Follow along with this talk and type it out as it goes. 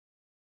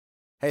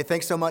Hey,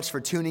 thanks so much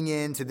for tuning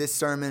in to this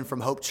sermon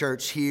from Hope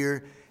Church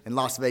here in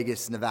Las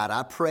Vegas, Nevada.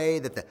 I pray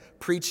that the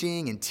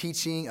preaching and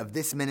teaching of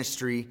this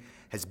ministry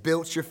has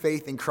built your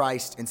faith in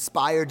Christ,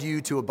 inspired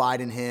you to abide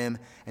in Him,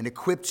 and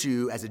equipped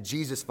you as a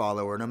Jesus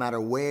follower, no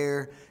matter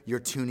where you're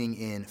tuning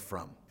in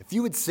from. If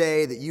you would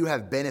say that you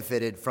have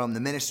benefited from the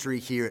ministry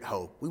here at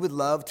Hope, we would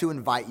love to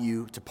invite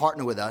you to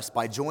partner with us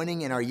by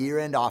joining in our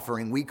year-end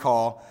offering we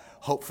call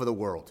Hope for the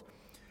World.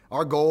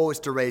 Our goal is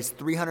to raise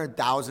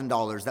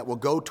 $300,000 that will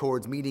go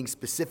towards meeting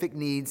specific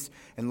needs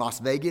in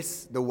Las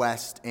Vegas, the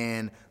West,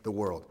 and the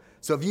world.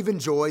 So if you've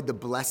enjoyed the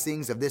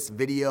blessings of this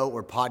video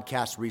or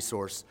podcast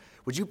resource,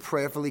 would you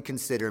prayerfully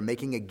consider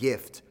making a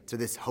gift to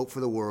this Hope for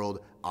the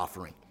World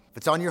offering? If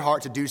it's on your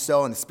heart to do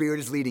so and the Spirit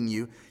is leading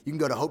you, you can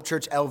go to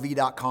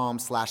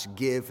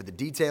hopechurchlv.com/give for the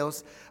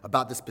details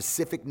about the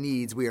specific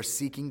needs we are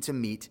seeking to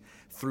meet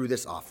through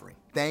this offering.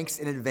 Thanks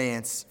in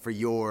advance for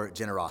your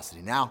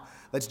generosity. Now,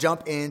 let's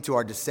jump into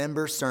our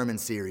December sermon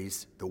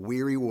series, The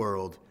Weary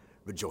World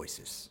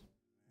Rejoices.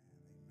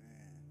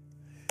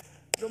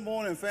 Good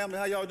morning, family.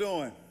 How y'all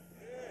doing?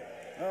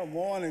 Good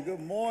morning.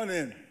 Good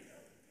morning.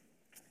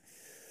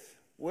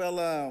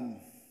 Well,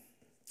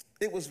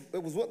 it was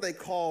what they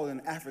call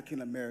an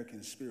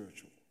African-American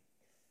spiritual.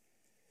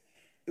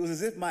 It was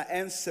as if my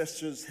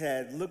ancestors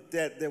had looked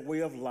at their way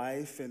of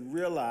life and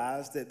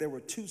realized that there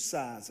were two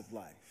sides of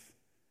life.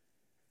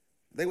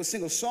 They would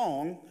sing a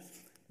song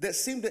that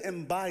seemed to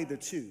embody the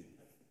two.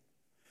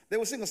 They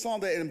would sing a song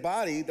that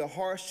embodied the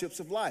hardships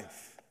of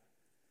life,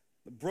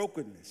 the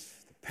brokenness,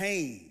 the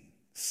pain,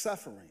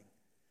 suffering.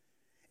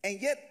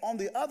 And yet, on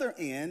the other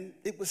end,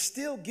 it would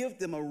still give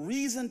them a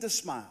reason to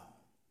smile,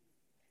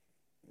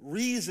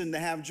 reason to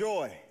have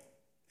joy.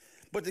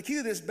 But the key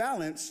to this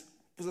balance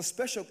was a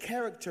special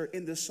character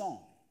in this song.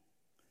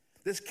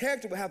 This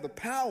character would have the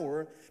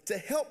power to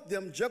help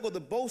them juggle the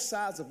both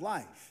sides of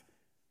life.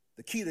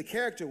 The key to the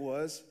character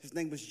was, his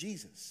name was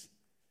Jesus.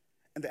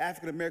 And the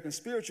African-American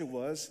spiritual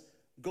was,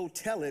 go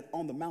tell it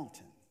on the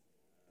mountain,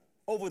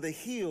 over the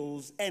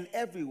hills and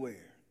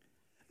everywhere.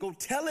 Go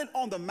tell it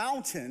on the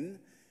mountain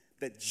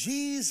that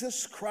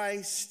Jesus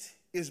Christ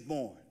is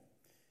born.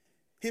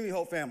 Hear me,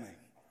 Hope family.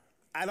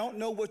 I don't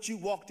know what you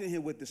walked in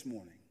here with this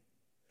morning.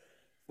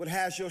 What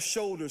has your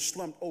shoulders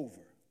slumped over?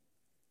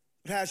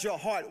 What has your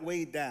heart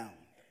weighed down?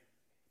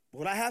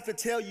 What I have to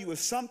tell you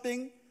is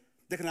something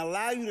that can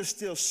allow you to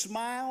still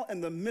smile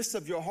in the midst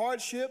of your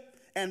hardship,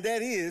 and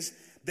that is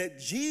that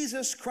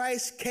Jesus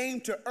Christ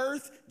came to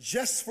earth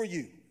just for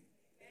you.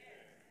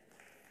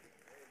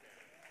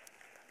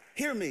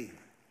 Hear me.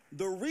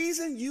 The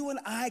reason you and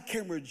I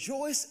can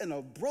rejoice in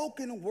a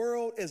broken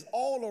world is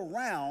all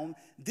around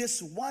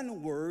this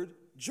one word,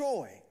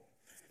 joy.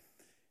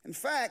 In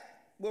fact,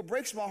 what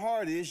breaks my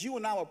heart is you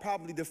and I would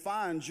probably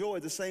define joy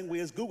the same way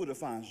as Google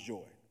defines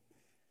joy.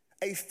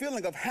 A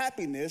feeling of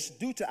happiness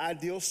due to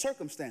ideal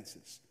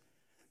circumstances.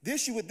 The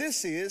issue with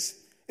this is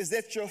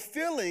that your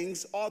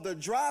feelings are the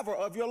driver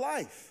of your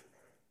life.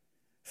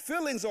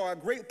 Feelings are a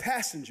great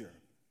passenger,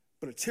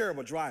 but a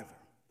terrible driver.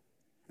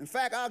 In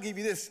fact, I'll give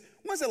you this.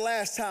 When's the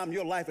last time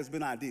your life has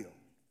been ideal?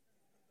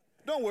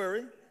 Don't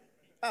worry,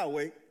 I'll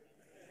wait.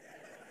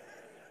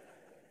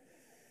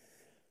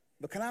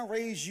 But can I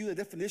raise you a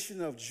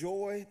definition of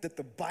joy that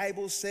the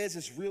Bible says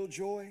is real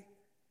joy?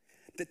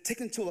 That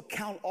takes into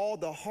account all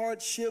the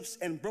hardships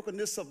and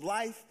brokenness of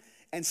life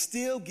and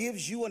still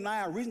gives you and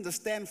I a reason to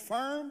stand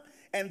firm.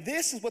 And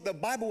this is what the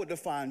Bible would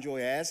define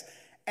joy as,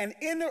 an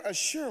inner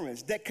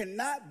assurance that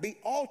cannot be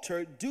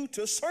altered due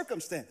to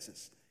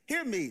circumstances.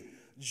 Hear me,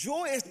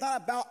 joy is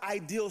not about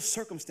ideal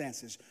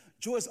circumstances.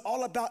 Joy is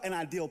all about an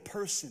ideal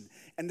person,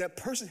 and that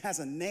person has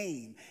a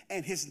name,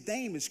 and his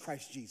name is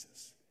Christ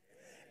Jesus.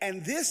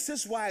 And this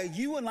is why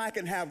you and I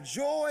can have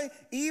joy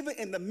even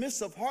in the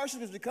midst of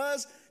hardship, is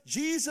because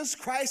Jesus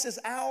Christ is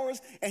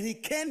ours and he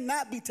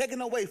cannot be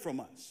taken away from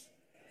us.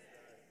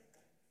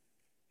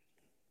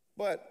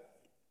 But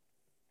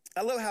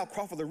I love how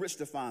Crawford the Rich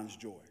defines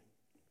joy.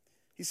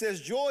 He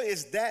says, joy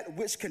is that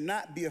which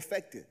cannot be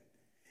affected.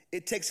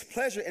 It takes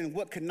pleasure in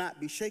what cannot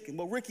be shaken.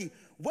 Well, Ricky,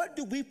 what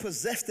do we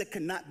possess that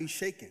cannot be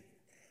shaken?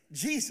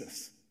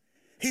 Jesus.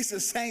 He's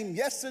the same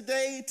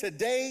yesterday,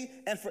 today,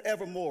 and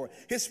forevermore.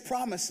 His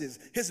promises,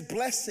 his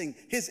blessing,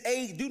 his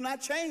aid do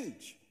not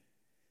change.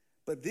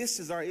 But this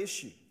is our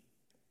issue.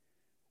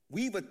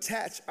 We've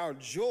attached our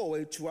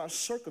joy to our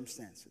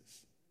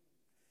circumstances,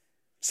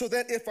 so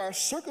that if our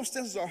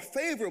circumstances are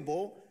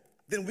favorable,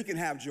 then we can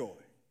have joy.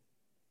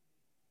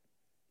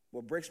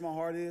 What breaks my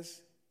heart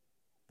is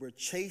we're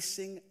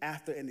chasing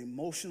after an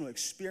emotional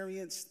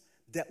experience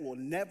that will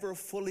never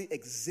fully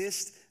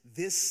exist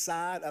this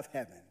side of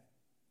heaven.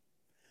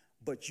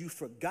 But you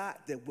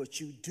forgot that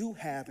what you do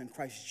have in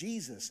Christ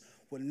Jesus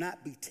will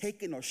not be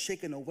taken or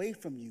shaken away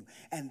from you.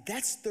 And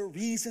that's the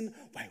reason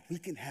why we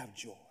can have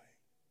joy.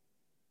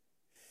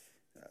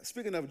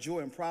 Speaking of joy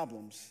and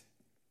problems,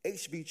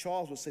 H.B.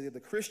 Charles would say that the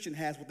Christian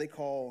has what they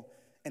call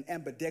an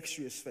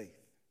ambidextrous faith.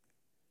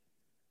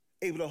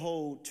 Able to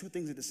hold two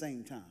things at the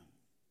same time.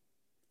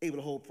 Able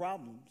to hold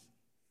problems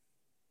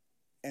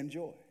and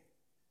joy.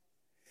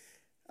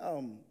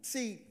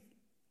 See,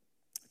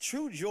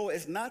 true joy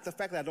is not the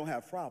fact that I don't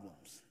have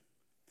problems.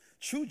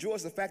 True joy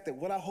is the fact that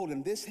what I hold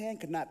in this hand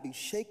cannot be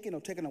shaken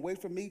or taken away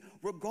from me,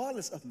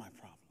 regardless of my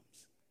problems.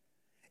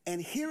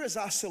 And here is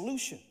our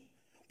solution.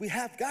 We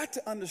have got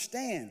to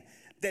understand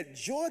that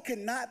joy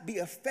cannot be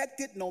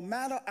affected no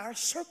matter our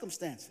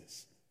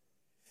circumstances.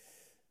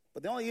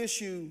 But the only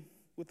issue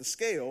with the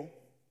scale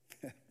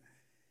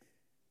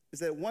is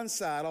that one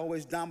side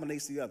always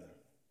dominates the other.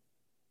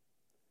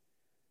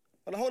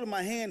 What I hold in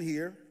my hand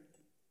here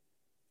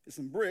is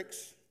some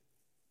bricks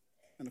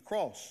and a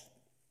cross.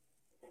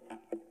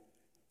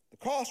 The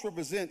cross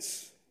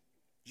represents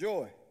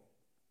joy.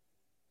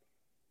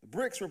 The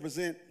bricks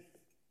represent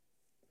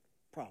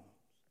problems.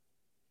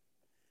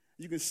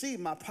 You can see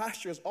my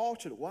posture is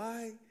altered.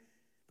 Why?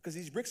 Because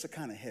these bricks are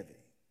kind of heavy,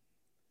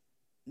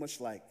 much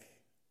like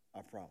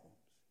our problems.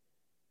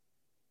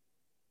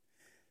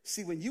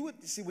 See, when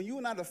you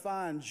and I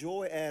define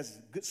joy as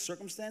good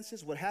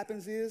circumstances, what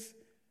happens is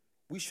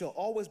we shall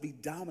always be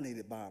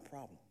dominated by our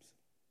problems.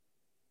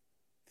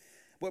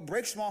 What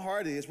breaks my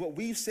heart is what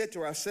we've said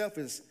to ourselves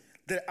is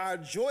that our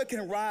joy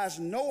can rise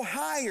no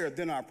higher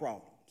than our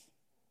problems.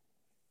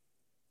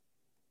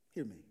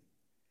 Hear me.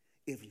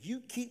 If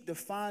you keep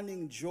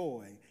defining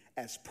joy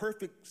as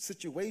perfect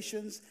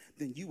situations,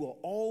 then you will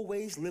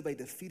always live a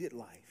defeated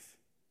life.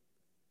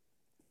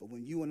 But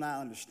when you and I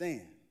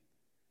understand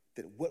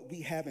that what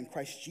we have in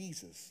Christ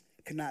Jesus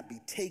cannot be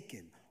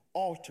taken,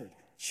 altered,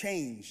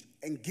 changed,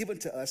 and given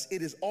to us,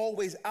 it is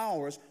always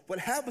ours. What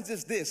happens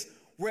is this: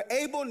 we're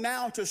able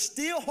now to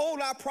still hold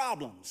our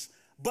problems,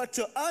 but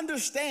to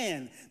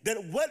understand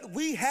that what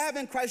we have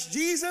in Christ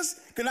Jesus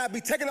cannot be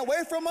taken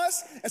away from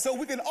us, and so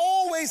we can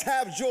always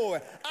have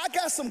joy. I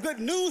got some good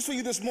news for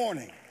you this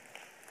morning.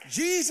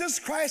 Jesus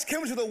Christ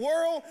came into the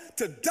world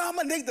to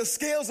dominate the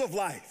scales of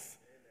life.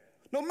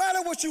 No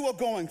matter what you are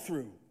going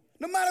through,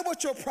 no matter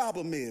what your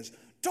problem is,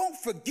 don't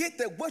forget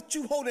that what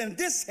you hold in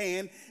this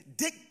hand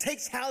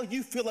dictates how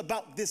you feel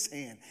about this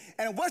hand.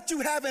 And what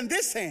you have in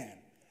this hand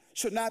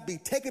should not be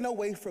taken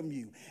away from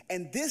you.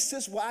 And this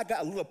is why I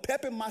got a little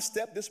pep in my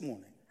step this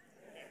morning.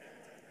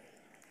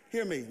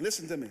 Hear me,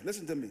 listen to me,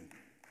 listen to me.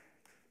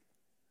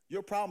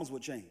 Your problems will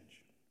change.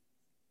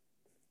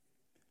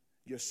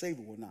 Your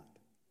Savior will not.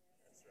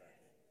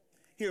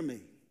 Hear me.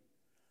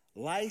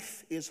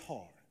 Life is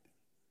hard,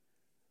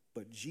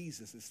 but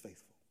Jesus is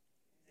faithful.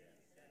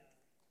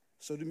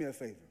 So do me a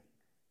favor.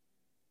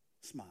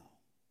 Smile.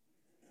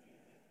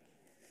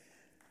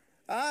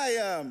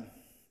 I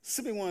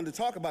simply wanted to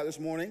talk about this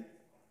morning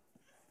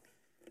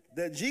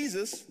that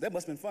Jesus, that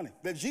must have been funny,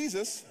 that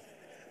Jesus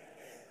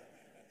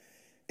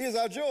is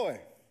our joy.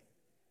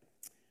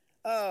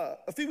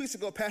 A few weeks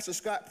ago, Pastor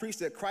Scott preached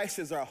that Christ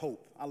is our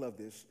hope. I love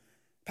this.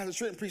 Pastor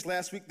Trenton preached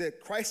last week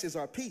that Christ is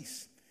our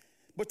peace.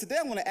 But today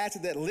I'm going to add to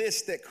that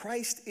list that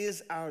Christ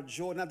is our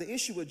joy. Now, the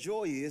issue with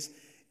joy is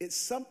it's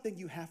something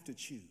you have to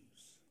choose.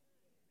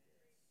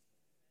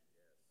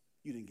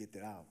 You didn't get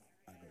that out.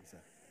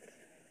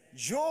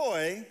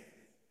 Joy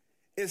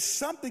is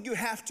something you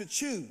have to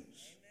choose.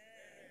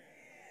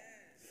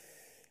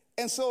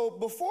 And so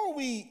before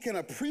we can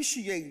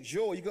appreciate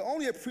joy, you can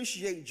only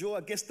appreciate joy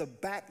against the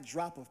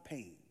backdrop of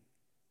pain.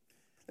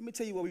 Let me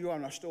tell you where we are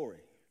in our story.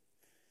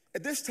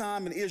 At this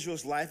time in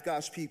Israel's life,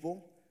 God's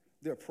people,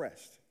 they're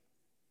oppressed.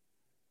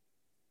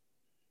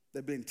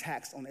 They're being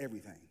taxed on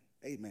everything.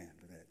 Amen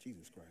to that.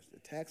 Jesus Christ.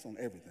 They're taxed on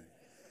everything.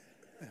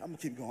 I'm going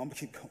to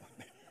keep going.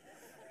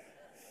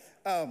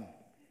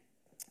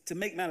 To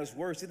make matters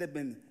worse, it had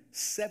been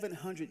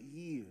 700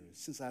 years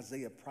since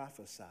Isaiah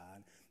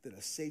prophesied that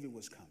a Savior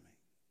was coming.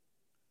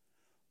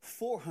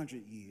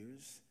 400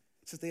 years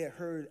since they had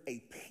heard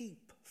a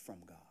peep from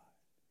God.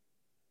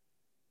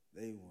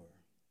 They were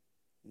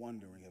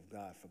wondering if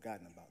God had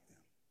forgotten about them.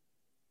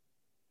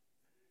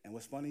 And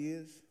what's funny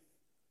is,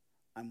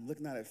 I'm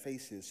looking at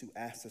faces who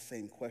ask the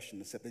same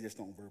question, except they just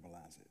don't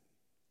verbalize it.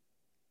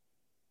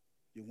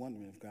 You're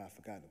wondering if God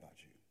forgot about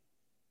you.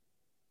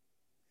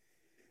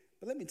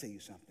 But let me tell you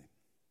something.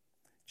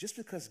 Just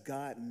because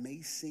God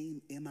may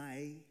seem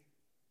MIA,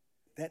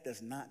 that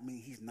does not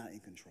mean he's not in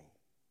control.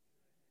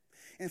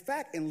 In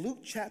fact, in Luke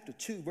chapter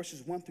 2,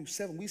 verses 1 through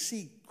 7, we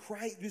see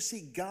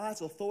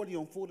God's authority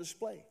on full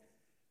display.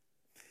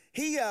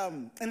 He,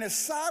 in his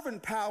sovereign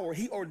power,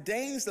 he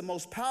ordains the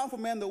most powerful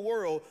man in the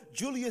world,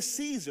 Julius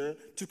Caesar,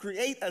 to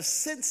create a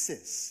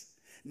census,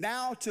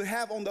 now to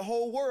have on the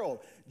whole world,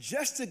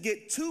 just to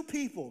get two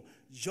people,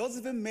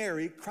 Joseph and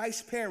Mary,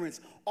 Christ's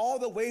parents, all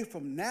the way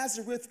from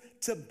Nazareth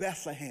to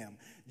Bethlehem,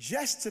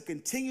 just to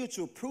continue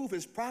to prove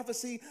his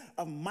prophecy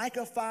of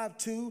Micah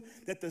 5:2,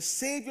 that the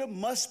Savior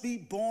must be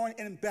born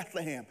in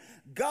Bethlehem.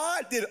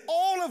 God did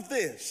all of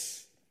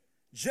this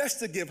just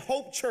to give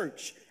Hope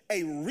Church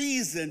a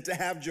reason to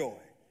have joy.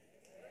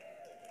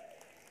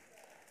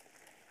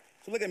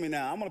 So look at me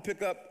now. I'm going to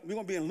pick up, we're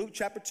going to be in Luke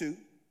chapter 2,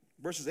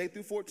 verses 8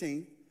 through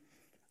 14.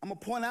 I'm going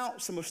to point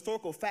out some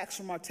historical facts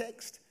from our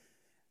text.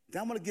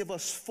 Then I'm going to give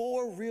us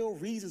 4 real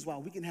reasons why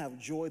we can have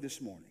joy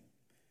this morning.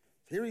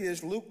 Here he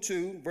is, Luke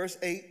 2, verse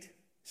 8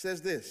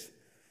 says this.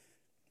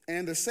 And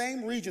in the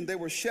same region, there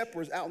were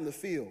shepherds out in the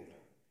field,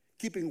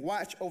 keeping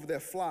watch over their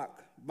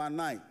flock by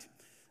night.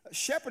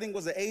 Shepherding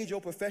was an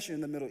age-old profession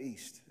in the Middle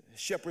East. A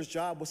shepherd's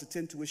job was to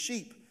tend to his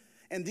sheep.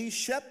 And these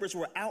shepherds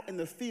were out in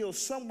the field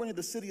somewhere near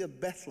the city of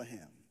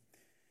Bethlehem.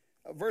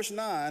 Verse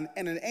 9,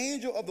 and an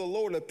angel of the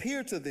Lord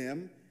appeared to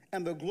them,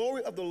 and the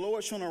glory of the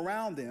Lord shone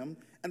around them,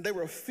 and they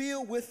were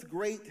filled with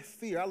great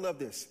fear. I love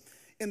this.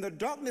 In the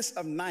darkness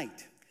of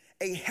night,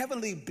 a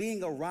heavenly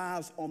being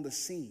arrives on the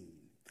scene.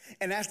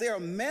 And as they are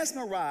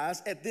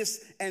mesmerized at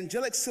this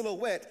angelic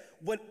silhouette,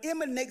 what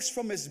emanates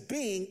from his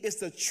being is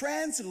the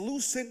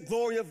translucent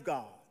glory of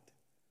God.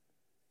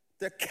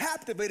 They're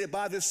captivated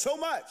by this so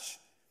much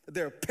that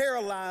they're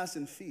paralyzed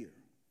in fear.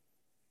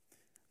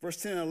 Verse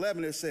 10 and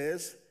 11, it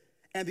says,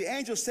 and the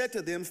angel said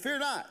to them, fear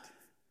not,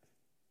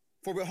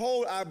 for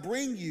behold, I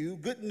bring you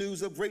good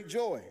news of great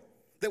joy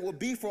that will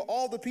be for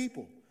all the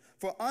people.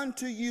 For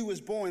unto you is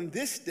born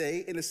this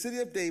day in the city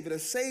of David a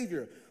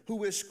Savior,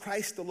 who is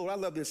Christ the Lord. I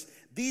love this.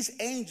 These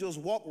angels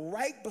walk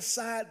right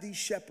beside these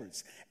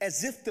shepherds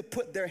as if to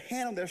put their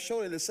hand on their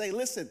shoulder to say,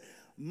 listen,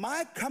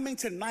 my coming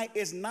tonight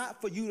is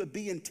not for you to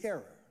be in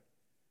terror.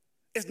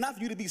 It's not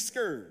for you to be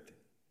scared.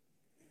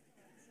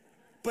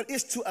 But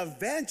it's to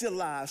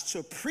evangelize,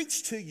 to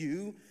preach to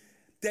you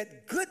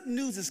that good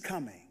news is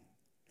coming.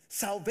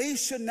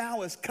 Salvation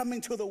now is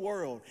coming to the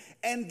world.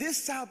 And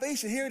this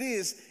salvation, here it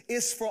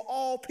is for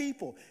all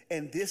people.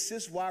 And this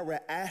is why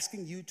we're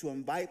asking you to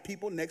invite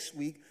people next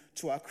week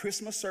to our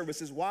Christmas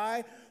services.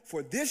 Why?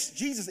 For this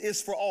Jesus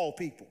is for all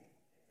people.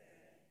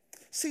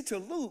 See, to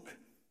Luke,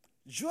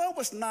 joy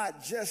was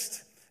not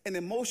just an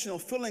emotional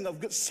feeling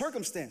of good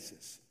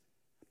circumstances.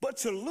 But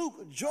to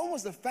Luke, joy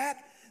was the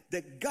fact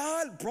that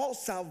God brought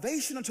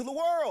salvation into the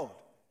world.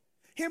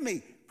 Hear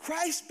me.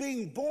 Christ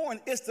being born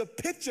is the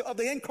picture of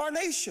the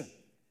incarnation.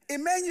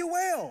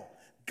 Emmanuel,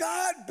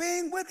 God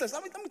being with us.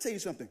 Let me tell you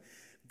something.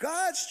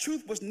 God's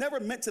truth was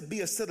never meant to be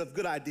a set of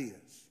good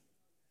ideas.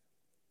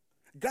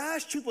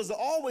 God's truth was to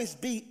always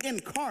be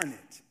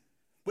incarnate,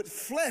 with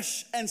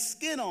flesh and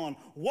skin on,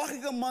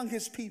 walking among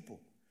his people.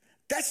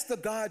 That's the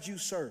God you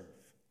serve.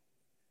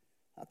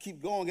 I'll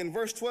keep going. And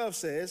verse 12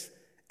 says,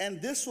 and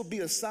this will be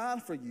a sign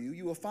for you.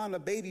 You will find a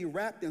baby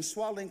wrapped in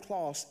swaddling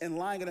cloths and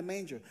lying in a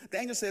manger. The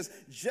angel says,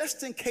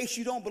 just in case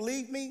you don't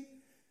believe me,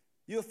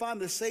 you'll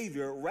find the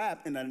Savior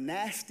wrapped in a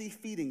nasty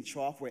feeding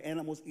trough where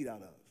animals eat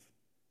out of.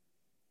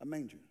 A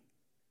manger.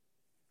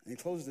 And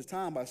he closes his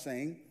time by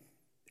saying,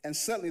 and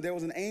suddenly there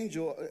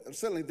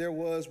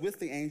was with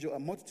the angel a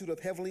multitude of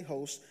heavenly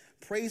hosts,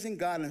 praising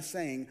God and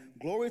saying,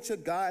 glory to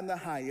God in the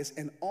highest,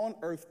 and on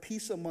earth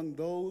peace among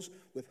those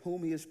with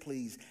whom he is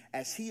pleased.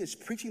 As he is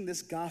preaching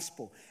this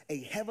gospel,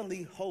 a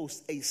heavenly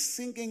host, a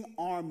singing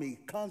army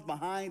comes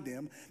behind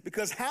him,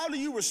 because how do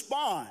you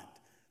respond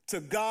to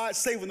God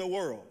saving the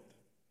world?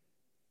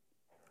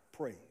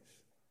 Praise.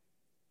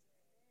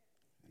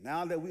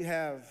 Now that we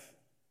have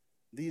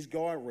these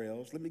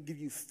guardrails, let me give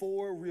you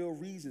 4 real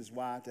reasons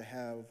why to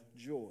have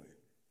joy.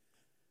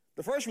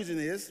 The first reason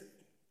is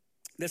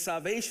that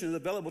salvation is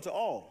available to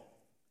all.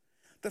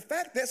 The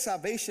fact that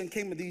salvation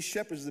came to these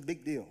shepherds is a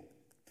big deal.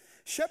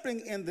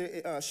 Shepherding in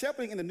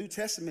the New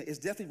Testament is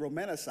definitely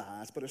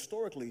romanticized, but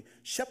historically,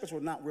 shepherds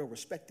were not well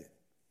respected.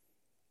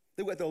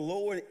 They were at the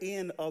lower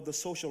end of the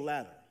social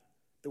ladder.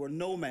 They were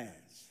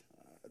nomads.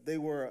 They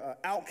were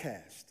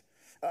outcasts.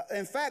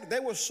 In fact,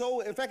 it was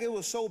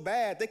so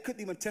bad they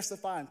couldn't even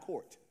testify in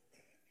court.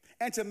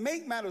 And to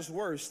make matters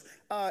worse,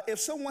 if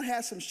someone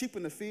had some sheep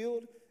in the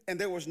field and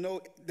there was no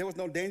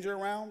danger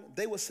around,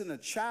 they would send a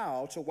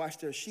child to watch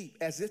their sheep,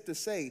 as if to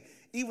say,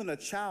 even a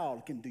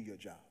child can do your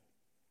job.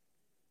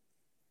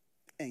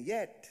 And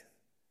yet,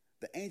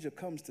 the angel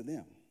comes to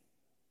them.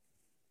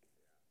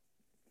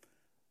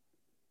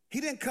 He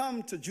didn't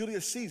come to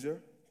Julius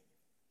Caesar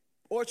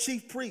or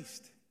chief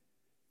priest.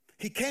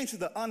 He came to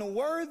the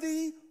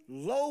unworthy,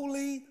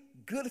 lowly,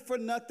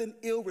 good-for-nothing,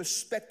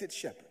 ill-respected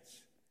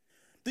shepherds.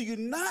 Do you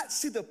not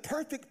see the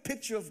perfect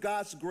picture of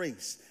God's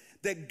grace?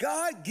 That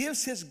God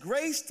gives his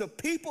grace to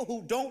people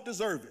who don't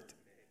deserve it.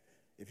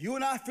 If you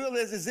and I feel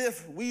as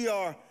if we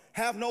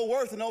have no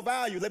worth and no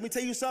value, let me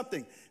tell you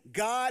something.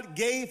 God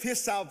gave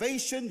his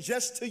salvation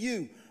just to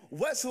you.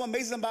 What's so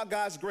amazing about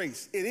God's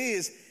grace? It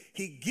is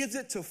he gives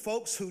it to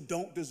folks who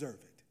don't deserve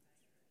it.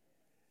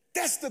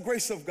 That's the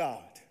grace of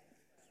God.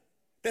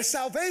 That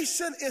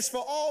salvation is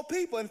for all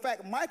people. In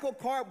fact, Michael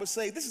Card would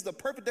say, this is the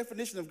perfect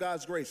definition of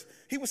God's grace.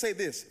 He would say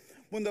this: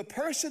 when the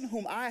person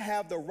whom I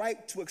have the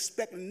right to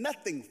expect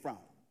nothing from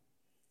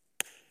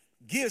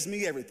gives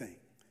me everything.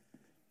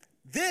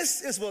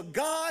 This is what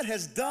God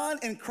has done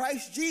in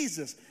Christ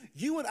Jesus.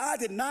 You and I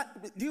did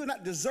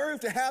not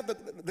deserve to have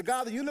the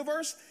God of the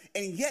universe,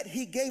 and yet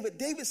he gave it.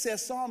 David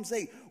says, Psalms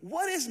 8,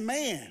 what is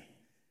man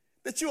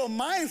that you are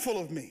mindful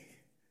of me?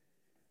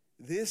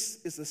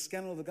 This is the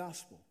scandal of the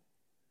gospel.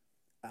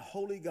 A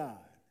holy God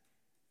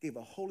gave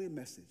a holy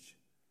message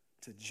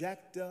to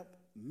jacked up,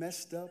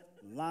 messed up,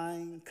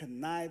 lying,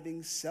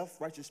 conniving,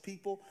 self-righteous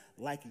people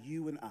like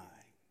you and I.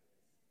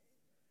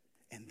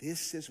 And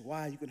this is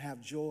why you can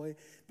have joy,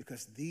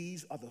 because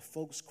these are the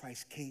folks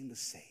Christ came to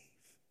save.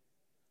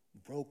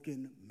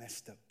 Broken,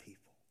 messed up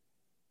people.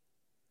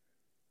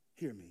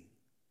 Hear me.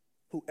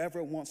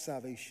 Whoever wants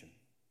salvation,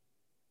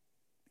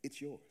 it's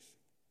yours.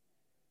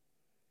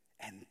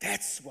 And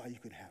that's why you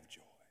can have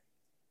joy.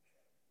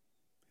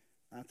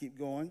 I'll keep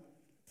going.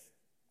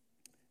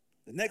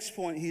 The next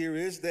point here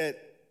is that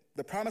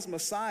the promised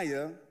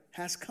Messiah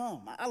has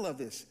come. I love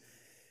this.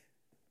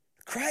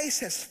 Christ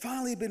has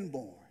finally been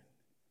born.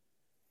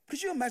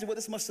 Could you imagine what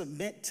this must have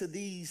meant to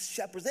these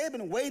shepherds? They have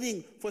been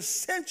waiting for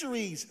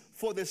centuries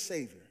for this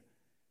Savior.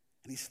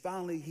 And he's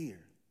finally here.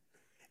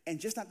 And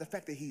just not the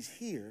fact that he's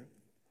here,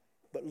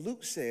 but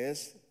Luke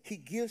says he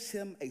gives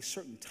him a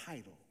certain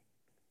title.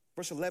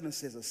 Verse 11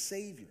 says, a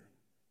Savior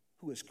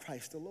who is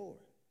Christ the Lord.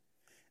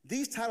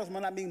 These titles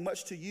might not mean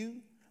much to you,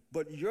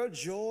 but your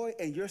joy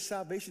and your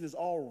salvation is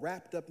all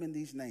wrapped up in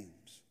these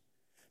names.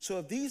 So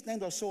if these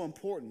names are so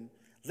important,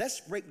 let's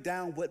break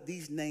down what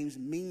these names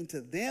mean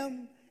to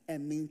them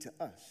and mean to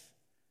us.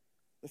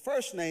 The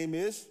first name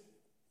is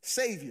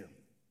Savior.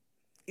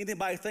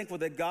 Anybody thankful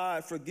that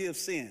God forgives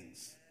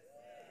sins?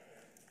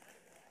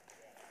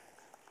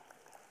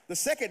 The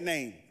second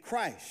name,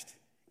 Christ.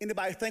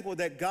 Anybody thankful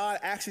that God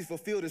actually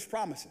fulfilled his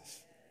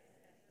promises?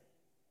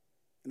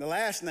 And the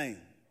last name,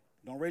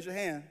 don't raise your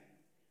hand,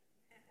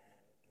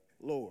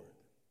 Lord.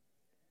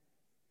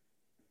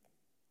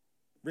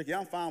 Ricky,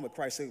 I'm fine with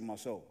Christ saving my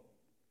soul.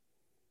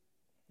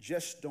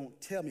 Just don't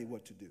tell me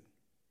what to do.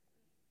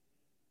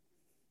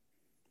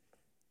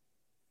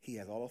 He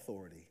has all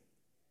authority.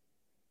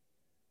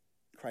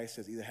 Christ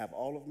says, either have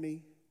all of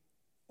me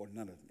or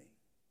none of me.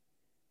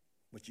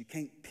 But you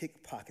can't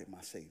pickpocket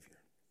my Savior.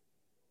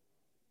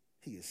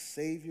 He is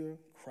Savior,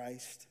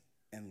 Christ,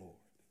 and Lord.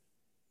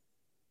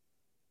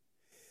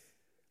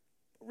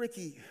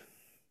 Ricky,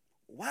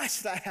 why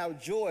should I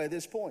have joy at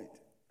this point?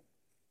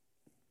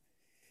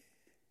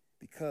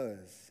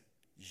 Because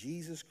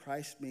Jesus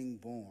Christ being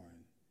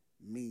born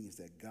means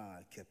that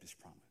God kept his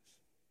promise.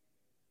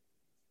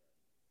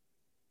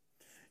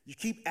 You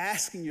keep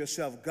asking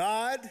yourself,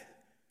 God,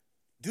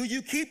 do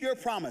you keep your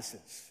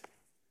promises?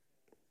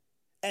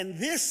 And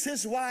this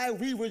is why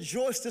we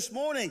rejoice this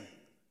morning.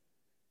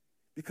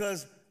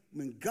 Because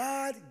when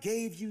God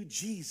gave you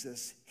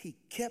Jesus, he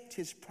kept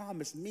his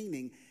promise,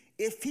 meaning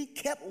if he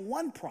kept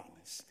one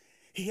promise,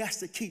 he has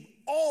to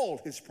keep all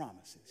his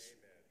promises.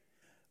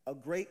 Amen.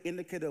 A great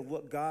indicator of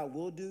what God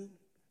will do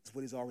is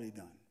what he's already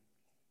done.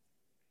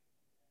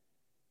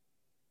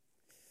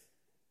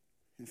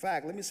 In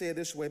fact, let me say it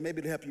this way,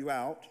 maybe to help you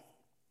out.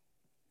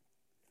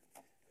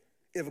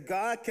 If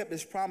God kept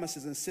his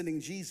promises in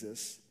sending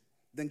Jesus,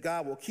 then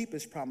God will keep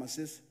his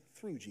promises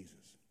through Jesus.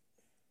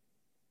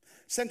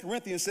 2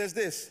 Corinthians says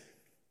this,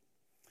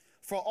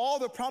 for all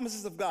the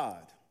promises of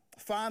God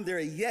find their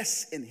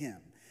yes in him.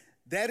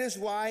 That is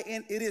why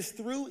it is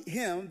through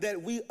him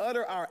that we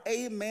utter our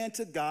amen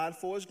to God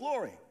for his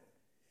glory.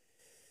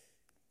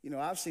 You know,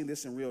 I've seen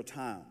this in real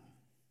time,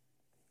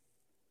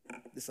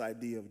 this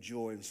idea of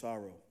joy and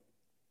sorrow.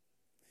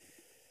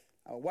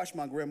 I watched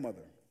my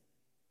grandmother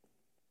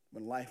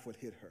when life would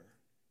hit her.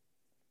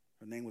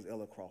 Her name was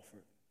Ella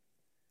Crawford.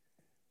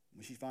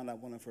 When she found out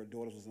one of her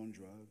daughters was on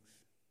drugs,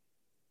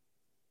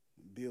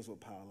 when bills would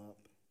pile up,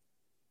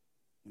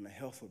 when her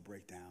health would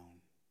break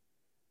down,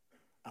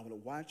 I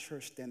would watch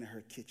her stand in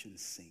her kitchen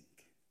sink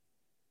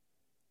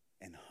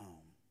and hum.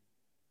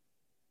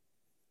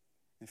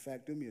 In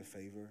fact, do me a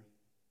favor.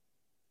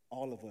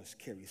 All of us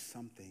carry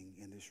something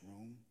in this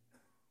room.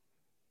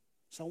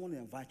 So I want to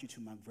invite you to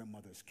my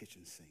grandmother's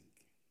kitchen sink.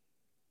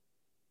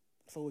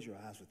 Close your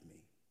eyes with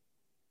me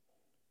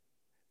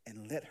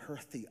and let her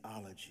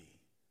theology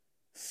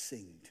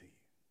sing to you.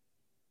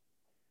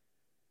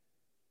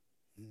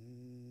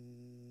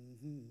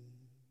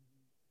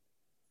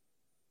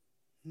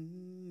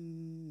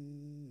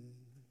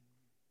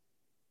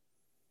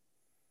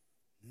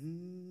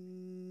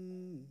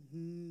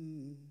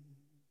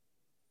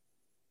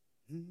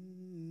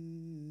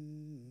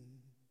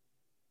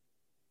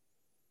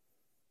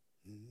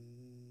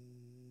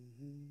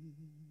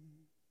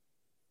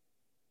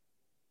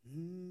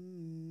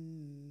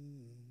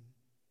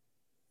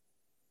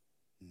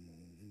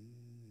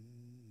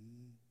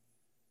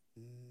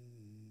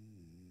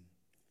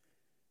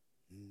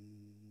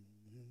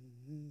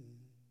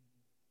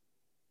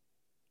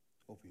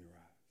 Open your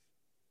eyes.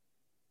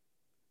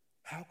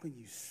 How can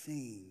you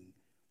sing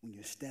when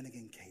you're standing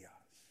in chaos?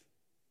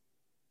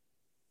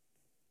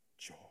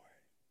 Joy.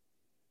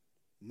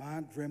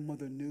 My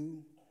grandmother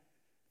knew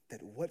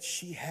that what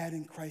she had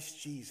in Christ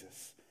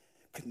Jesus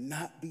could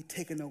not be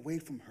taken away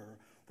from her,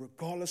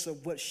 regardless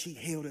of what she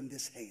held in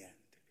this hand.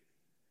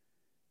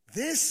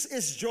 This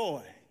is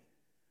joy,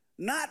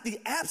 not the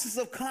absence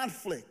of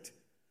conflict,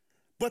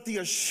 but the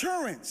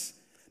assurance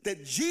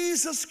that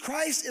Jesus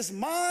Christ is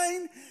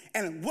mine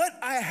and what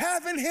I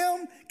have in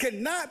him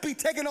cannot be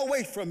taken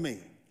away from me.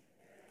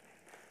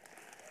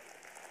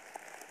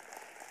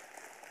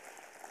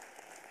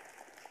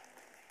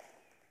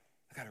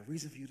 I got a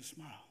reason for you to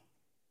smile.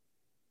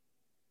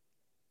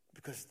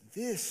 Because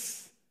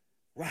this,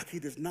 Rocky,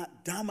 does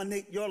not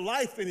dominate your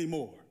life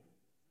anymore.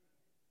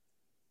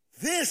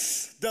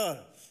 This does.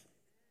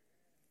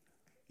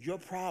 Your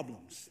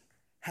problems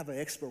have an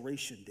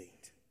expiration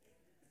date,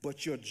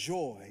 but your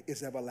joy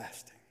is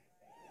everlasting.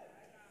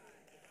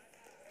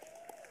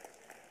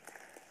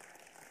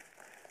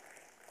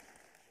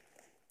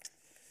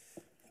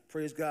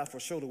 Praise God for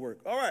shoulder work.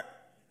 All right.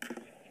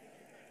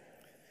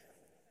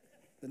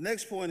 The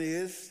next point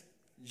is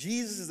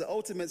Jesus is the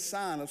ultimate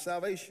sign of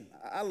salvation.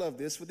 I love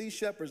this. For these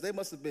shepherds, they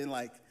must have been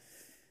like,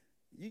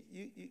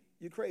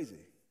 you're crazy.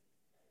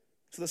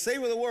 So the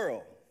Savior of the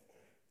world,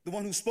 the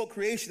one who spoke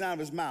creation out of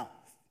his mouth,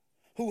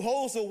 who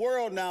holds the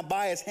world now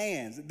by his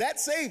hands, that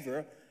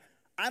Savior,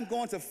 I'm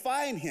going to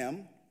find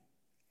him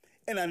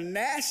in a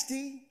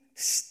nasty,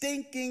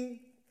 stinking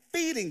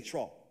feeding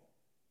trough.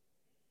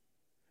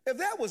 If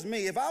that was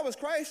me, if I was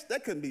Christ,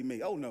 that couldn't be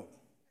me. Oh, no.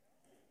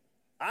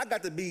 I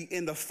got to be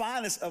in the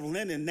finest of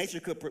linen nature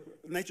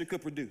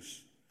could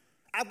produce.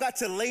 I've got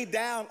to lay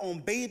down on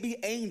baby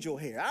angel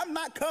hair. I'm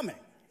not coming.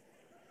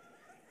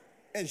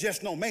 And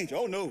just no manger.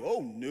 Oh, no.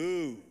 Oh,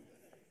 no.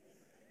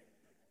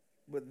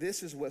 But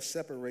this is what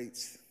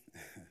separates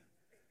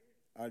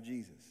our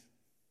Jesus.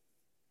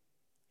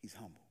 He's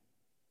humble.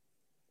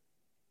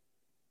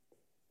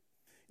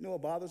 You know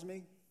what bothers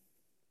me?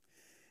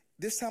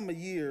 This time of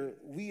year,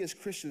 we as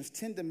Christians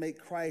tend to make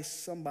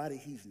Christ somebody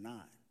he's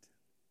not.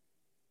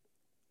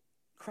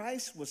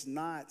 Christ was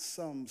not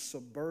some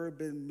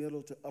suburban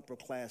middle to upper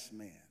class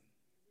man.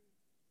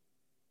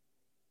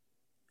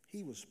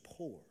 He was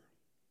poor.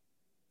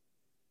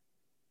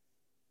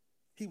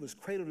 He was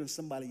cradled in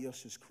somebody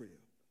else's crib,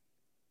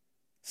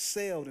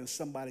 sailed in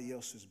somebody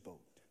else's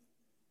boat,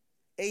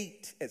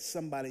 ate at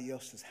somebody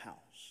else's house,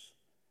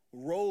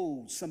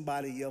 rode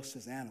somebody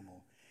else's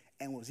animal,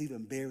 and was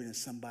even buried in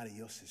somebody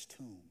else's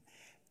tomb.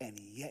 And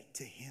yet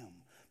to him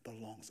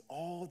belongs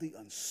all the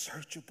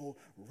unsearchable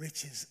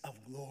riches of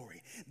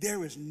glory.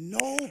 There is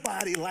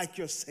nobody like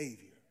your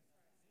Savior.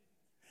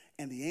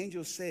 And the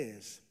angel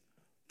says,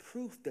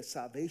 proof that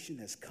salvation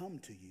has come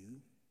to you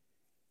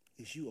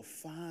is you will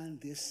find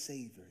this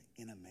Savior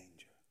in a manger.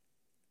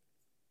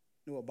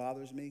 You know what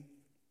bothers me?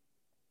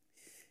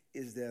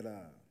 Is that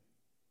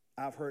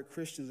I've heard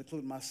Christians,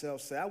 including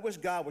myself, say, I wish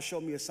God would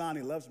show me a sign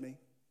he loves me.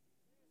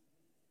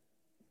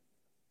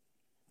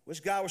 Wish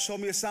God would show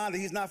me a sign that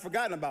he's not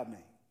forgotten about me.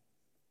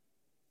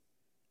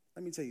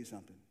 Let me tell you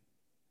something.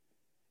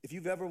 If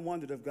you've ever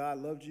wondered if God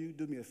loved you,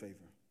 do me a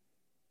favor.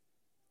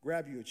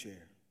 Grab you a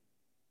chair,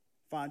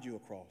 find you a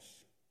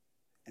cross,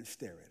 and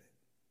stare at it.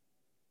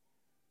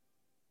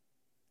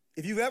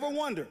 If you've ever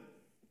wondered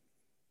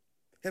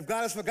if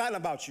God has forgotten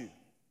about you,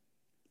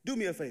 do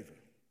me a favor.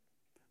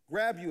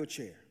 Grab you a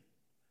chair,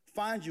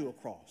 find you a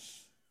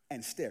cross,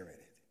 and stare at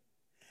it.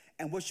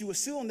 And what you will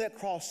see on that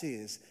cross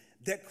is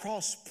that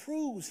cross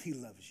proves he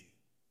loves you.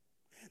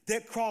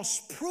 That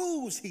cross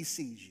proves he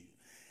sees you.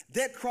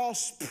 That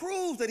cross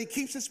proves that he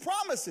keeps his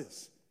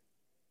promises.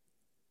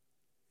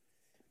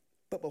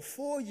 But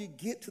before you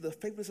get to the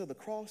faithfulness of the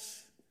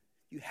cross,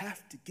 you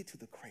have to get to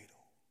the cradle.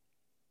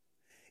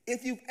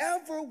 If you've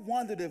ever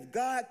wondered if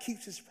God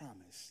keeps his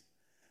promise,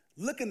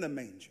 look in the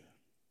manger.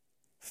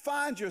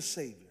 Find your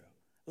Savior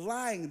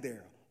lying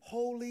there,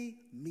 holy,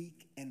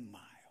 meek, and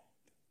mild.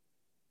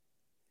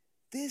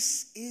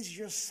 This is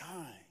your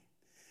sign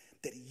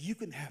that you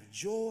can have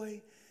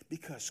joy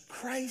because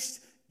Christ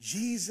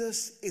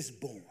Jesus is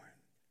born.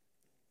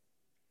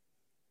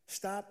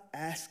 Stop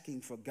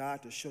asking for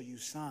God to show you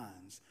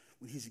signs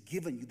when he's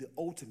given you the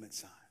ultimate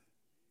sign.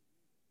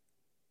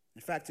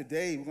 In fact,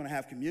 today we're going to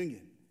have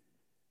communion.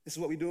 This is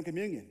what we do in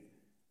communion.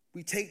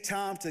 We take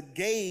time to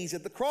gaze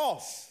at the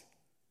cross.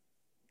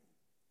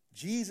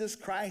 Jesus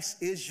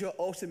Christ is your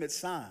ultimate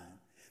sign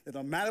that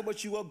no matter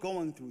what you are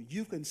going through,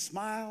 you can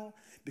smile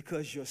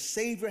because your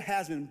Savior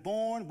has been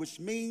born, which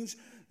means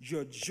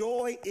your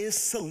joy is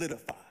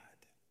solidified.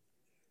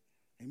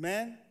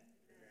 Amen?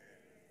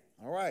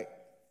 All right.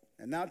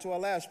 And now to our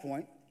last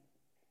point,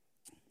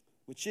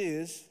 which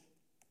is,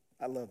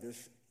 I love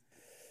this.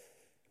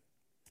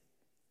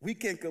 We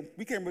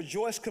can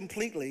rejoice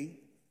completely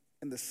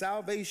in the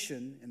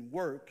salvation and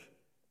work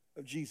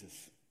of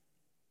Jesus.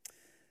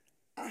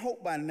 I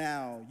hope by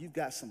now you've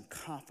got some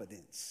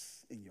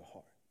confidence in your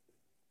heart,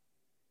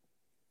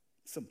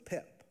 some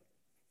pep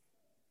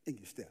in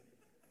your step.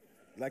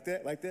 Like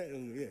that? Like that?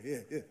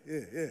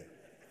 Oh, yeah.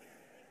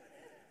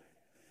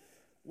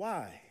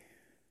 Why?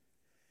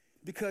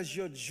 Because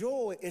your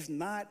joy is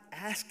not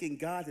asking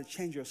God to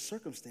change your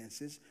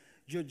circumstances.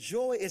 Your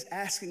joy is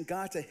asking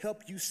God to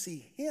help you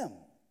see him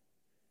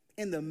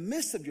in the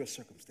midst of your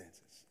circumstances.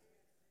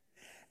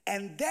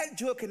 And that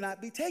joy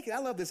cannot be taken. I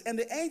love this. And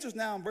the angels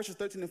now in verses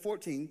 13 and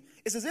 14,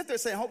 it's as if they're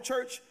saying, Hope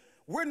Church,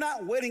 we're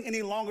not waiting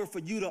any longer for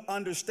you to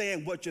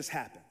understand what just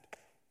happened.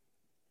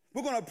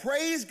 We're going to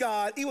praise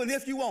God even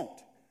if you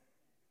won't.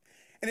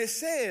 And it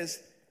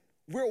says,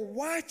 we're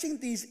watching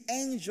these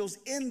angels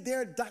in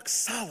their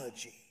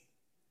doxology.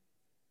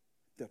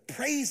 They're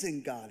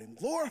praising God and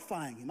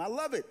glorifying him. I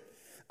love it.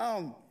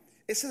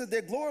 It says that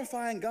they're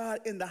glorifying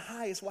God in the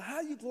highest. Well,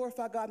 how do you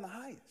glorify God in the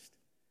highest?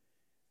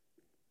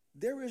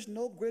 There is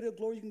no greater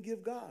glory you can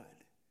give God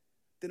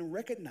than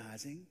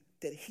recognizing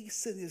that he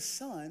sent his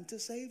son to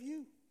save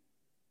you.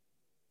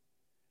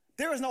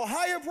 There is no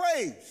higher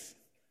praise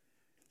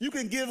you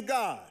can give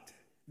God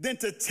than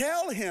to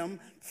tell him,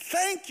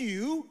 thank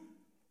you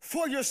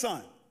for your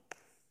son.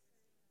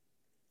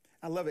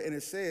 I love it. And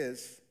it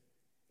says,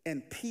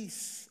 and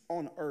peace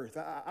on earth.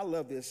 I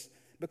love this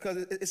because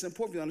it's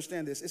important to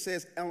understand this. It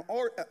says, and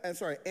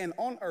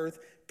on earth,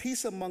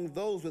 peace among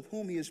those with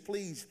whom he is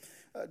pleased.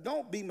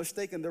 Don't be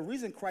mistaken. The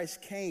reason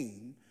Christ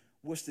came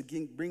was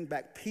to bring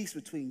back peace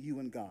between you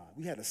and God.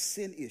 We had a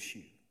sin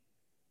issue.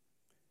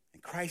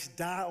 And Christ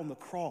died on the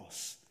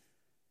cross.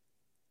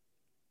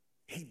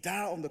 He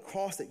died on the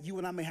cross that you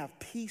and I may have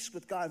peace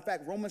with God. In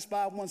fact, Romans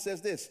 5:1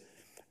 says this,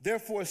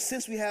 therefore,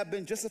 since we have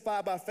been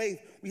justified by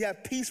faith, we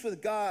have peace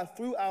with God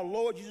through our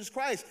Lord Jesus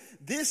Christ.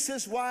 This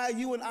is why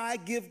you and I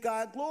give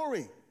God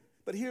glory.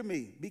 But hear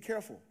me, be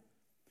careful.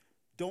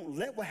 Don't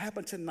let what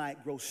happened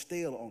tonight grow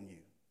stale on you.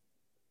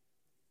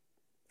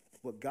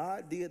 What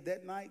God did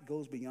that night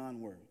goes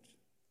beyond words.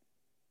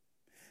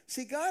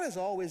 See, God has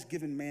always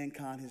given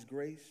mankind his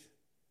grace,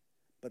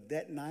 but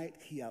that night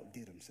he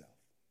outdid himself.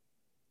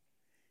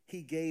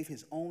 He gave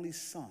his only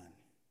son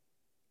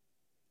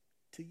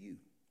to you.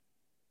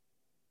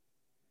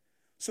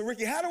 So,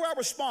 Ricky, how do I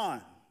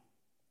respond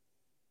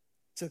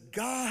to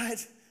God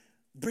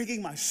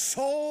bringing my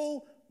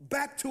soul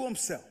back to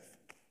himself?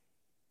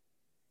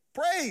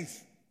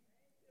 Praise,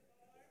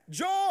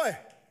 joy.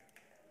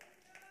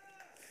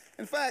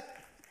 In fact,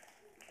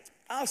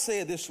 I'll say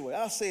it this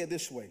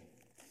way.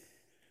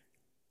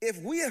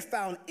 If we have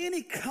found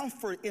any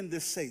comfort in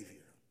this Savior,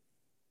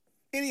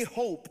 any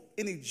hope,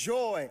 any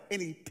joy,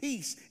 any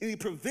peace, any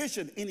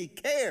provision, any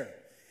care,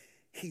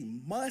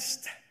 he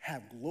must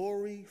have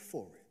glory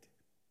for it.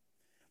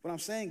 What I'm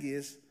saying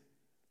is,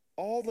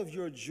 all of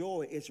your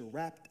joy is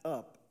wrapped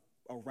up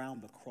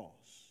around the cross.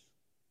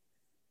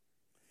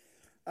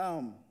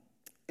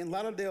 In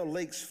Lauderdale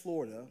Lakes,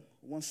 Florida,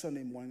 one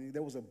Sunday morning,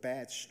 there was a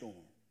bad storm.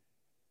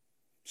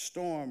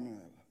 Storm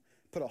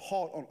put a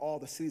halt on all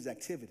the city's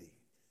activity.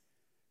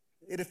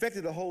 It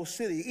affected the whole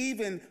city,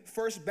 even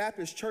First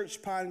Baptist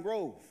Church, Pine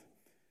Grove.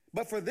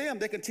 But for them,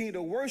 they continued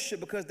to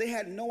worship because they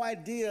had no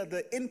idea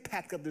the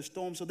impact of the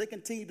storm, so they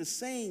continued to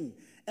sing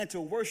and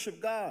to worship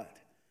God.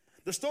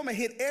 The storm had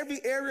hit every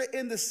area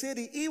in the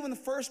city, even the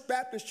First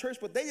Baptist Church,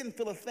 but they didn't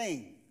feel a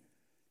thing.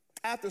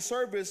 After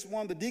service,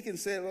 one of the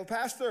deacons said, well,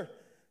 Pastor,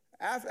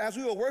 as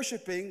we were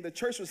worshiping, the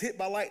church was hit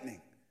by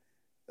lightning.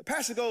 The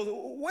pastor goes,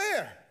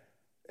 where?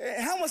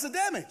 How much the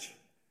damage?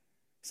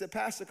 He said,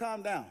 Pastor,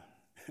 calm down.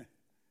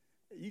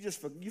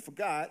 You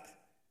forgot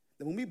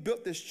that when we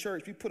built this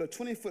church, we put a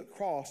 20-foot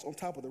cross on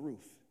top of the roof.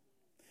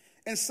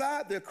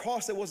 Inside the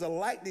cross, there was a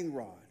lightning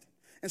rod.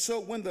 And so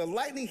when the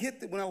lightning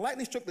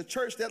struck the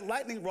church, that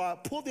lightning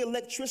rod pulled the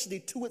electricity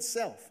to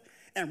itself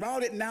and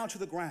routed it down to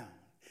the ground.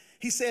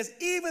 He says,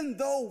 even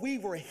though we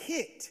were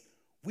hit,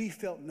 we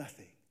felt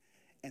nothing.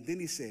 And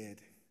then he said,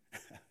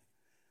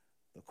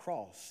 the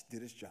cross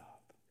did its job.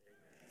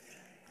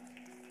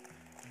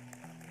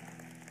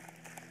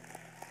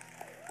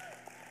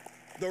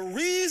 The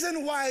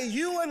reason why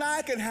you and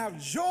I can have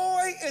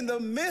joy in the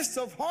midst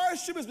of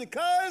hardship is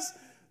because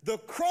the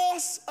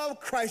cross of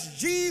Christ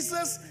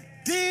Jesus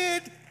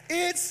did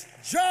its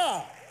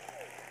job.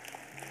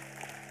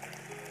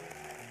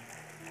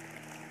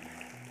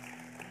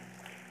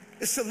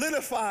 It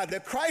solidified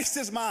that Christ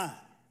is mine.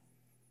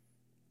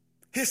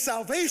 His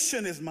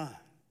salvation is mine.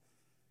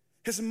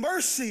 His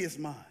mercy is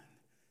mine.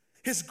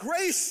 His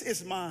grace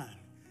is mine.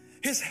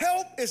 His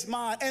help is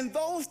mine. And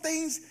those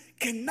things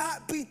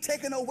cannot be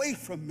taken away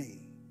from me.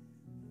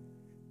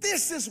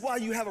 This is why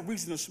you have a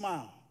reason to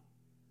smile.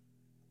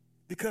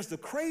 Because the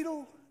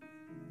cradle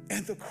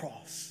and the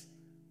cross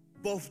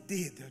both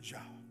did their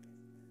job.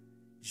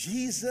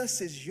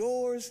 Jesus is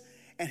yours,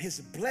 and his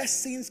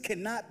blessings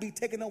cannot be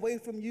taken away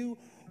from you,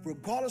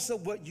 regardless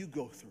of what you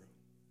go through.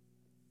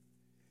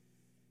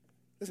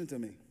 Listen to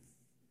me.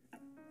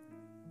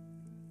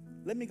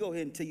 Let me go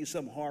ahead and tell you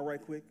something hard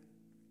right quick.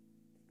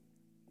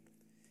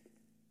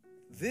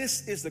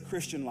 This is the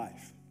Christian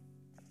life.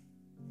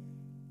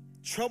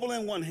 Trouble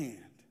in one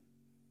hand,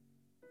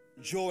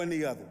 joy in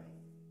the other.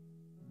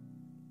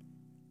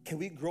 Can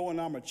we grow in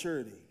our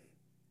maturity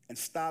and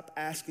stop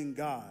asking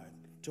God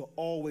to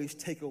always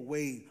take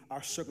away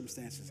our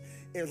circumstances?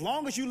 As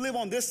long as you live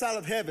on this side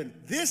of heaven,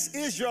 this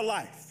is your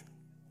life.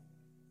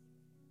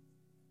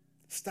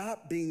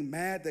 Stop being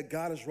mad that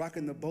God is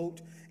rocking the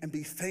boat and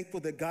be thankful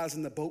that God's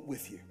in the boat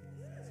with you.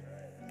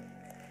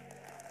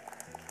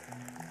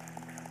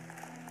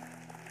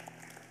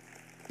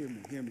 Hear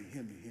me.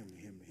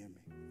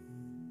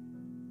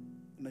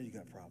 I know you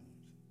got problems.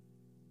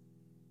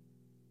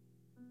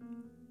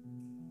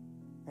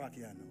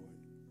 Rocky, I know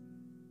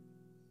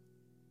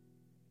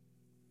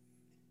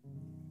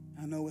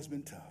it. I know it's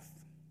been tough.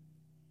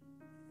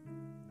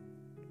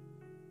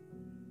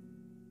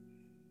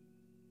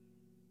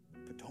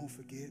 But don't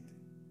forget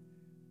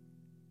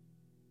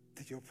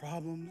that your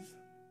problems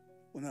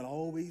will not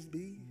always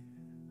be,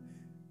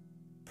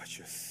 but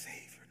your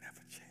Savior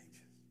never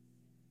changes.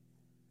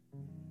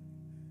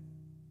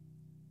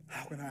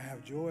 How can I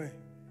have joy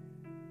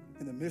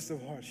in the midst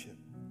of hardship?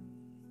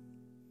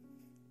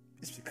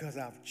 It's because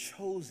I've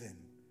chosen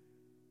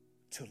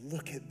to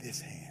look at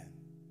this hand,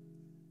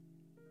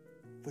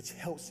 which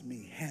helps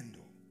me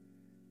handle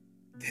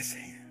this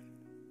hand.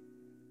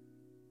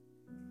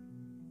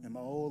 In my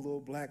old little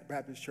black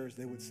Baptist church,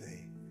 they would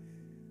say,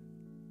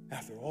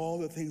 after all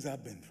the things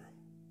I've been through,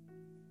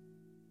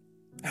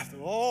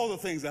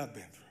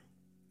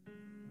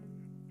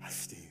 I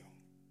still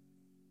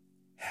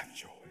have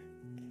joy.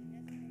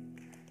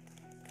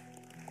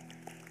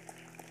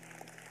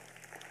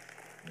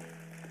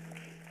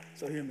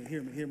 So hear me.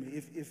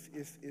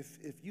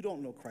 If you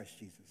don't know Christ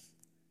Jesus,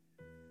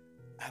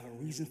 I have a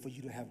reason for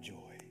you to have joy.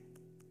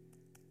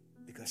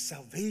 Because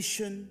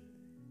salvation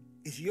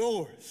is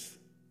yours.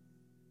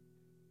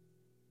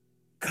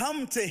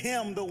 Come to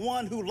him, the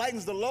one who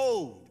lightens the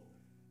load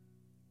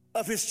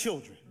of his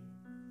children.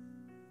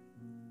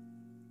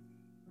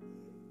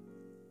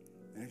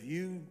 And if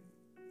you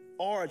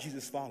are a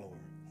Jesus follower,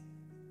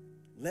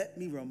 let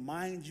me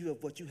remind you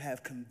of what you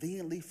have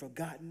conveniently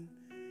forgotten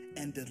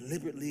and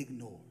deliberately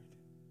ignored.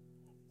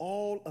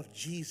 All of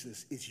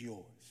Jesus is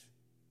yours.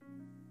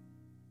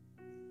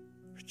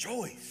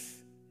 Rejoice.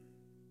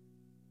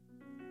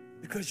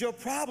 Because your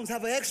problems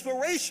have an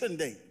expiration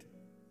date.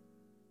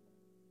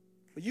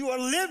 But you are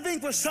living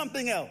for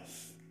something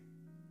else.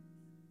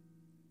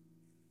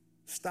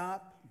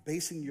 Stop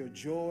basing your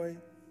joy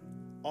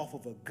off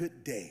of a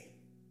good day.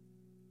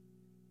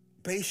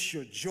 Base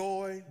your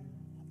joy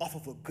off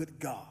of a good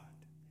God.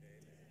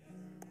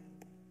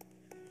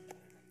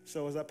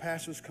 So as our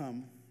pastors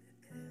come,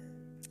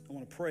 I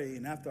want to pray,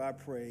 and after I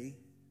pray,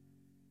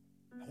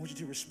 I want you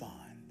to respond.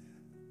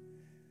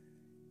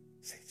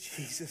 Say,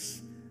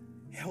 Jesus,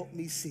 help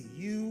me see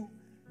you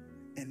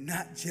and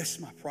not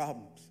just my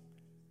problems.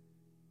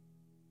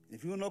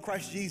 If you don't know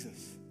Christ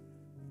Jesus,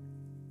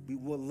 we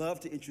would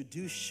love to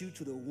introduce you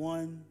to the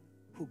one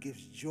who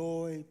gives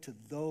joy to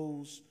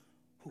those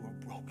who are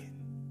broken.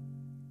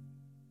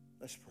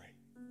 Let's pray.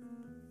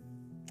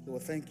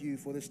 Lord, thank you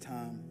for this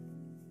time.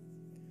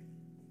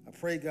 I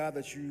pray, God,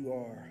 that you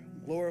are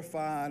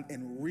glorified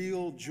in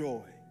real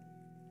joy,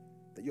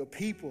 that your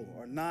people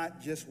are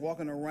not just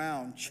walking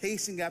around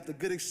chasing after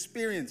good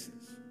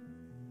experiences,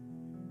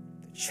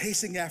 they're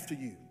chasing after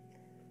you.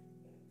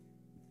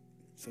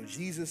 So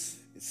Jesus,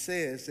 it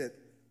says that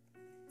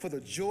for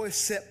the joy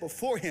set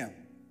before him,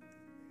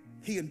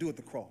 he endured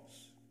the cross.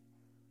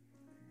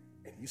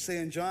 You say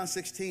in John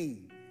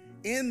 16,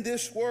 in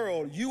this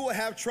world you will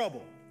have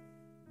trouble,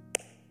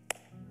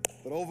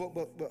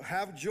 but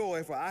have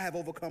joy, for I have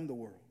overcome the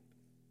world.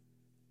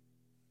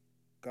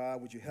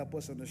 God, would you help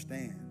us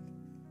understand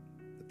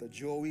that the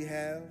joy we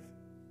have,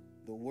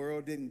 the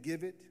world didn't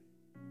give it,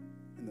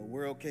 and the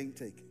world can't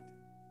take it.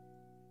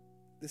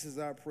 This is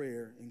our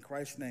prayer in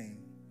Christ's name.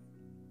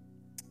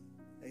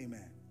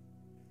 Amen.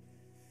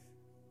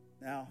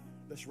 Now,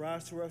 let's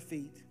rise to our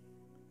feet.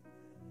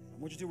 I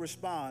want you to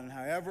respond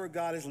however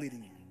God is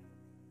leading you.